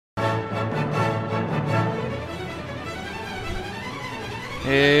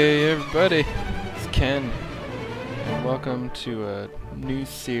Hey everybody, it's Ken, and welcome to a new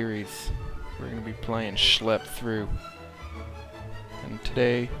series. We're going to be playing Schlep through. And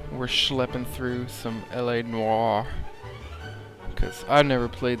today we're schlepping through some Noire, because I've never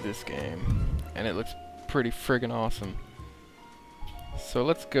played this game, and it looks pretty friggin' awesome. So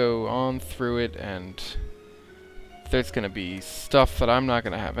let's go on through it, and there's going to be stuff that I'm not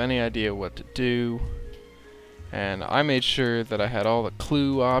going to have any idea what to do. And I made sure that I had all the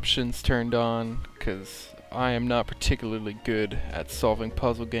clue options turned on, because I am not particularly good at solving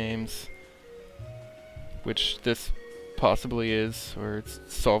puzzle games, which this possibly is, or it's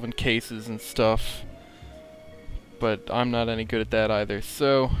solving cases and stuff, but I'm not any good at that either,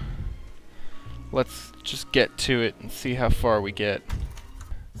 so let's just get to it and see how far we get.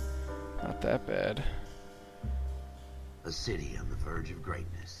 Not that bad. A city on the verge of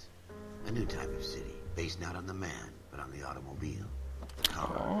greatness. A new type of city. Based not on the man, but on the automobile. The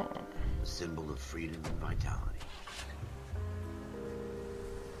car, a symbol of freedom and vitality.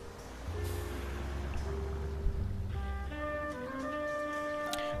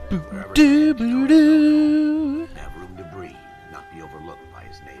 Wherever boo-doo. Have room to breathe and not be overlooked by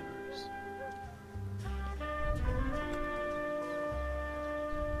his neighbors.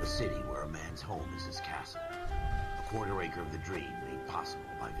 A city where a man's home is his castle. A quarter acre of the dream made possible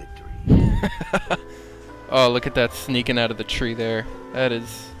by victory. Oh, look at that sneaking out of the tree there. That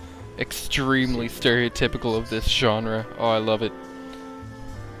is extremely stereotypical of this genre. Oh, I love it.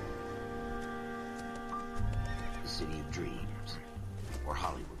 The city of dreams, where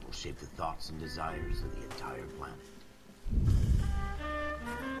Hollywood will shape the thoughts and desires of the entire planet.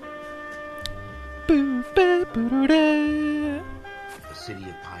 A city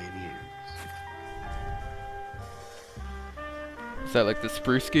of pioneers. Is that like the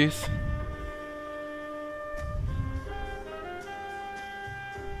Spruce Goose?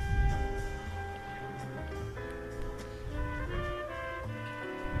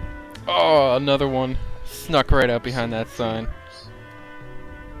 Oh, another one. Snuck right out behind that sign.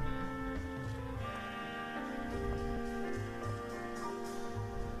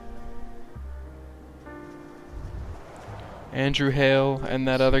 Andrew Hale and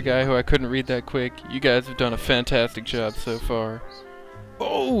that other guy who I couldn't read that quick. You guys have done a fantastic job so far.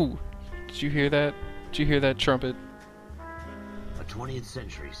 Oh! Did you hear that? Did you hear that trumpet? A 20th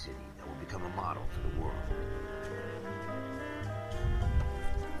century city that will become a model for the world.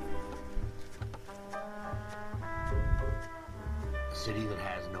 A city that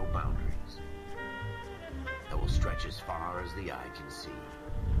has no boundaries, that will stretch as far as the eye can see.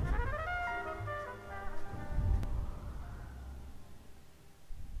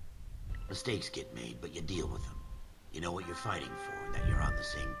 Mistakes get made, but you deal with them. You know what you're fighting for, and that you're on the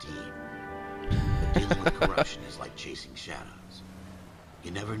same team. But dealing with corruption is like chasing shadows.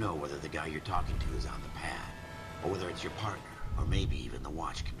 You never know whether the guy you're talking to is on the pad, or whether it's your partner, or maybe even the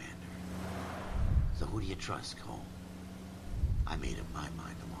watch commander. So who do you trust, Cole? I made up my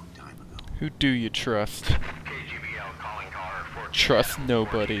mind a long time ago. Who do you trust? KGPL calling caller 14 Trust Adam,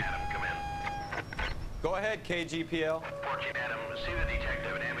 nobody. 14 Adam, come in. Go ahead, KGPL. 14 Adam, see the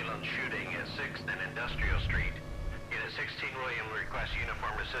detective at ambulance shooting at 6th and Industrial Street. Unit 16 William requests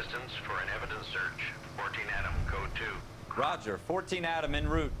uniform assistance for an evidence search. 14 Adam, code 2. Roger, 14 Adam en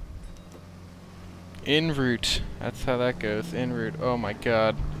route. En route. That's how that goes. En route. Oh my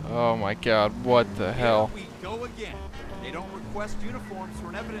god. Oh my god. What the hell? Here we go again. They don't request uniforms for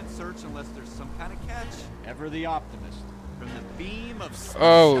an evidence search unless there's some kind of catch. Ever the optimist. From the beam of sunshine.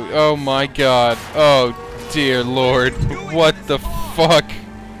 Oh my god. Oh dear lord. What the fuck?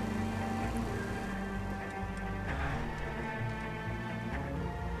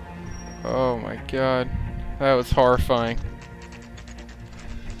 Oh my god. That was horrifying.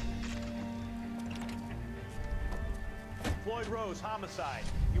 Floyd Rose, homicide.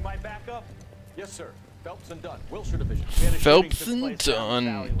 You might back up? Yes, sir. Phelps and Dunn, Wilshire Division. We had a Phelps shooting and took place down the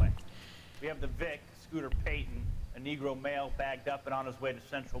Dunn. alleyway. We have the Vic, Scooter Payton, a Negro male bagged up and on his way to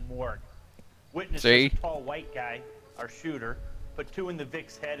Central Morgue. Witness See? this tall white guy, our shooter, put 2 in the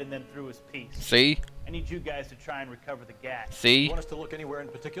Vic's head and then threw his piece. See? I need you guys to try and recover the gas. See? You want us to look anywhere in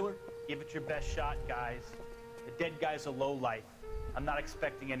particular? Give it your best shot, guys. The dead guy's a lowlife. I'm not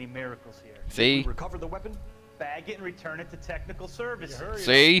expecting any miracles here. See? Recover the weapon? Bag it and return it to technical services.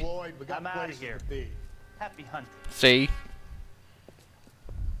 See? I'm out of here. Happy hunting. See?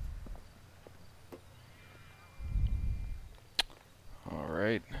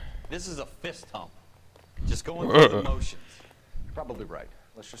 Alright. This is a fist hump. Just going through the motions. You're probably right.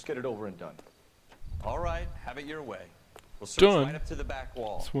 Let's just get it over and done. All right, have it your way. We'll search Done. right up to the back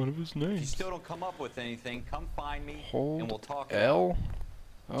wall. It's one of his If you names. still don't come up with anything, come find me and Hold we'll talk. it L. out.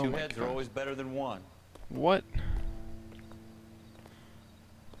 Oh Two my heads God. are always better than one. What?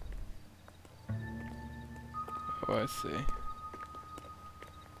 Oh, I see.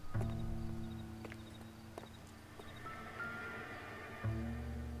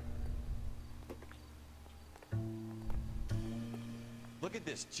 Look at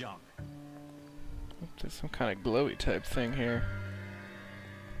this junk. There's some kind of glowy type thing here.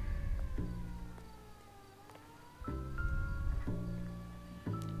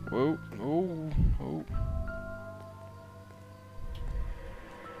 Whoa, oh, oh.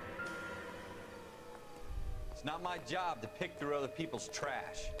 It's not my job to pick through other people's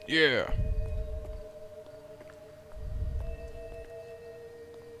trash. Yeah.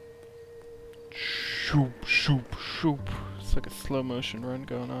 Shoop, shoop, shoop. It's like a slow motion run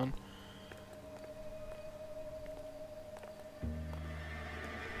going on.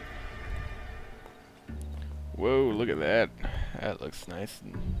 Whoa, look at that. That looks nice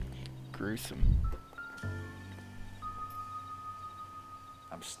and gruesome.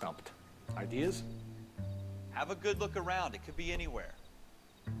 I'm stumped. Ideas? Have a good look around. It could be anywhere.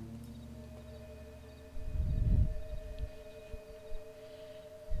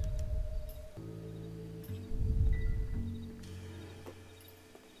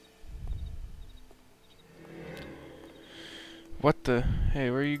 What the? Hey,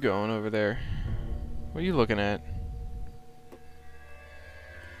 where are you going over there? What are you looking at?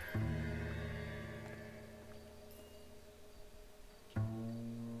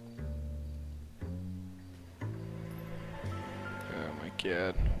 Oh my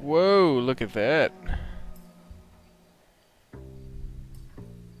God. Whoa, look at that.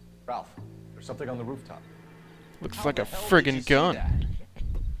 Ralph, there's something on the rooftop. Looks How like the a hell did you friggin' see gun. that?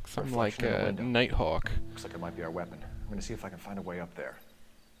 Something like Reflection in the a window. Nighthawk. Looks like it might be our weapon. I'm gonna see if I can find a way up there.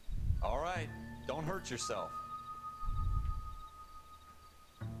 All right. Don't hurt yourself.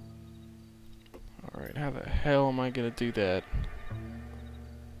 Alright, how the hell am I gonna do that?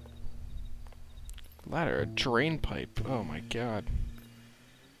 Ladder, a drain pipe. Oh my God.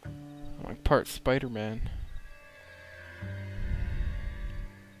 I'm like part Spider-Man.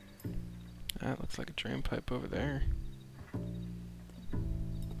 That looks like a drain pipe over there.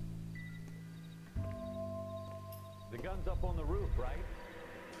 The gun's up on the roof, right?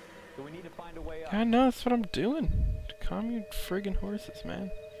 So we need to find a way up. I know, that's what I'm doing. Calm your friggin' horses,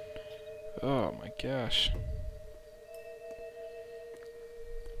 man. Oh my gosh.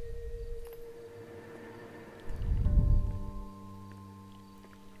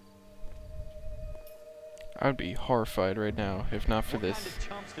 I'd be horrified right now if not for What this kind of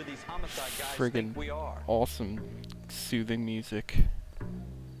chumps do these homicide guys friggin' think we are? awesome soothing music.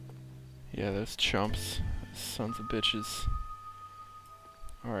 Yeah, those chumps. Sons of bitches.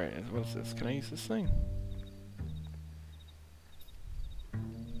 Alright, what is this? Can I use this thing?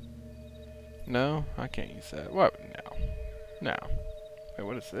 No, I can't use that. What? No. No. Wait,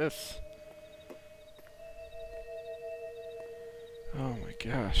 what is this? Oh my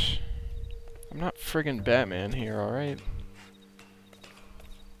gosh. I'm not friggin' Batman here, alright?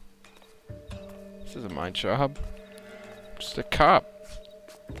 This isn't my job. I'm just a cop.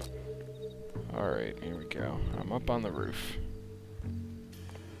 Alright, here we go. I'm up on the roof.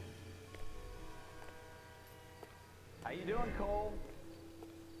 How you doing, Cole?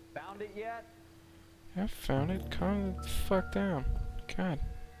 Found it yet? I found it. Calm the fuck down. God.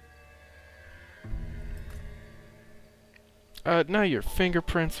 Now your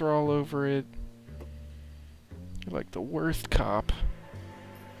fingerprints are all over it. You're like the worst cop.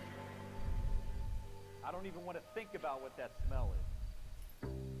 I don't even want to think about what that smell is.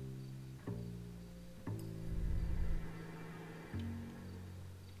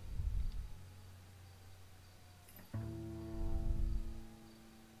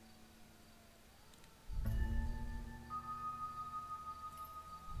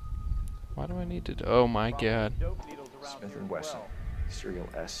 Why do I need to? Oh my God. Dope needles around Smith here & as Wesson, well. serial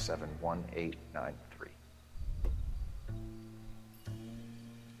S71893.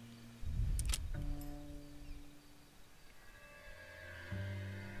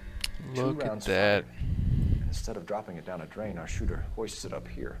 Look at rounds that. fired. Instead of dropping it down a drain, our shooter hoists it up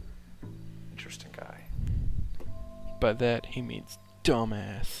here. Interesting guy. By that he means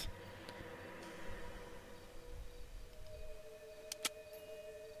dumbass.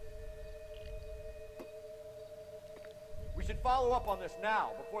 We should follow up on this now,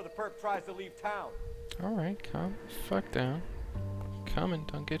 before the perp tries to leave town. Alright, calm the fuck down. Coming,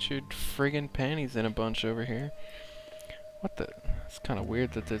 don't get your friggin' panties in a bunch over here. What the? It's kind of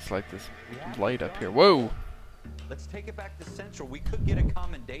weird that there's like this light up here. Whoa! Let's take it back to Central. We could get a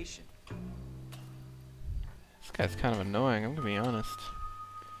commendation. This guy's kind of annoying, I'm gonna be honest.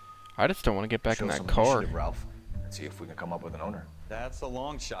 I just don't want to get back in Show that some car. initiative, Ralph, and see if we can come up with an owner. That's a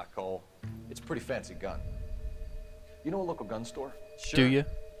long shot, Cole. It's a pretty fancy gun. You know a local gun store? Sure. Do you?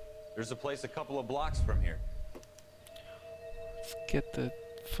 There's a place a couple of blocks from here. Let's get the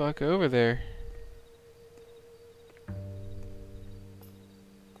fuck over there.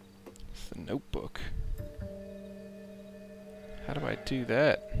 It's the notebook. How do I do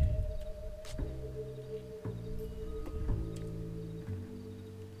that?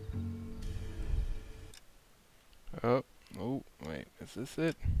 Oh, wait, is this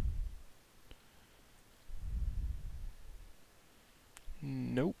it?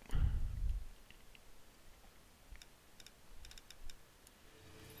 Nope.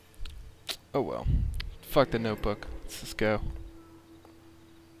 Oh well. Fuck the notebook. Let's just go.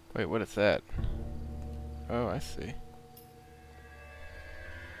 Wait, what is that? Oh, I see.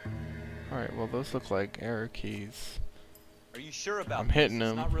 Alright, well those look like arrow keys. Are you sure about I'm this? hitting It's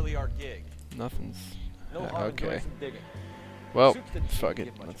them. not really our gig. Nothing's... No harm in doing okay. some digging. Well, Suits the team fuck to it.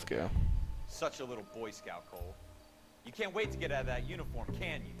 get much Let's of a go. Such a little Boy Scout, Cole. You can't wait to get out of that uniform,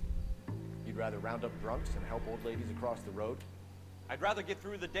 can you? You'd rather round up drunks and help old ladies across the road? I'd rather get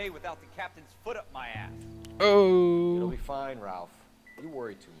through the day without the captain's foot up my ass. It'll Oh! be fine, Ralph. You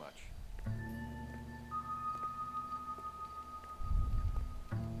worry too much.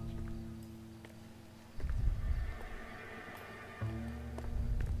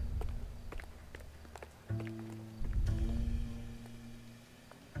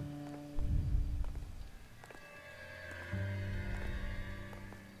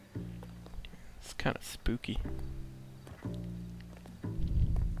 It's kind of spooky.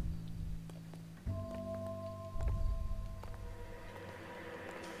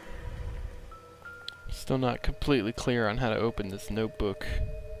 Still not completely clear on how to open this notebook.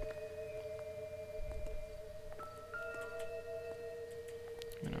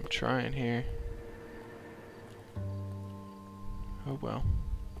 And I'm trying here. Oh well.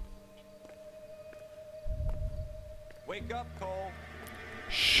 Wake up, Cole.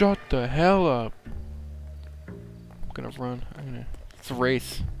 Shut the hell up. I'm gonna run. It's a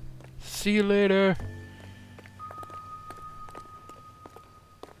race. See you later.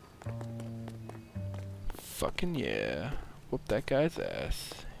 Fucking yeah. Whoop that guy's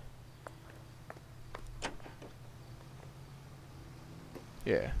ass.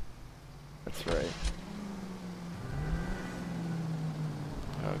 Yeah. That's right.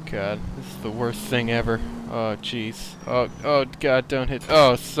 Oh god, this is the worst thing ever. Oh jeez. Oh god, don't hit.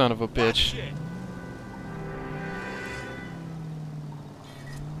 Oh son of a bitch.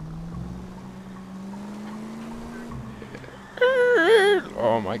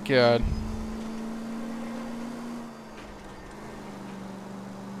 Oh my god.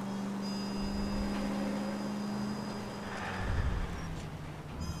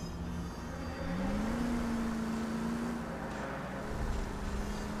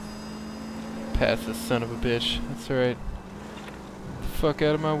 Pass this son of a bitch. That's alright. Fuck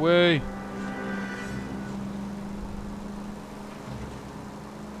out of my way.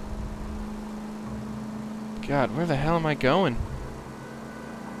 God, where the hell am I going?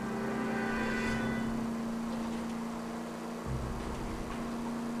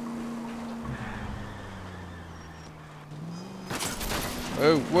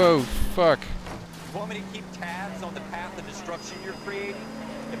 Oh, whoa, fuck. Want me to keep tabs on the path of destruction you're creating?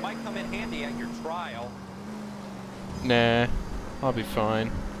 It might come in handy at your trial. Nah, I'll be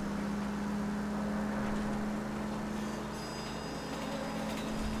fine.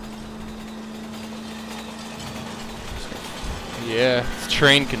 Yeah, this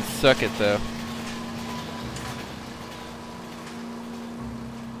train can suck it though.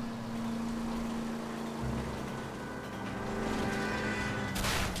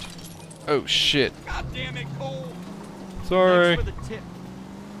 Oh shit. God damn it, Cole! Sorry. Thanks for the tip.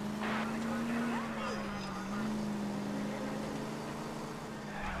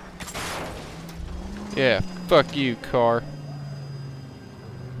 Yeah, fuck you, car.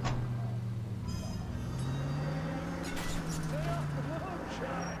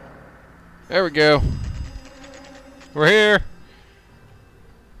 There we go. We're here.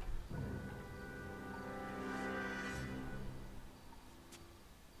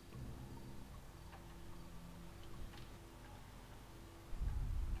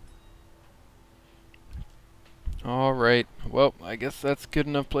 Alright, well, I guess that's a good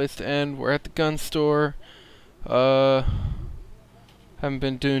enough place to end. We're at the gun store. Haven't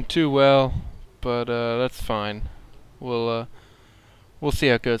been doing too well, but that's fine. We'll see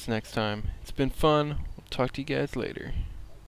how it goes next time. It's been fun. We'll talk to you guys later.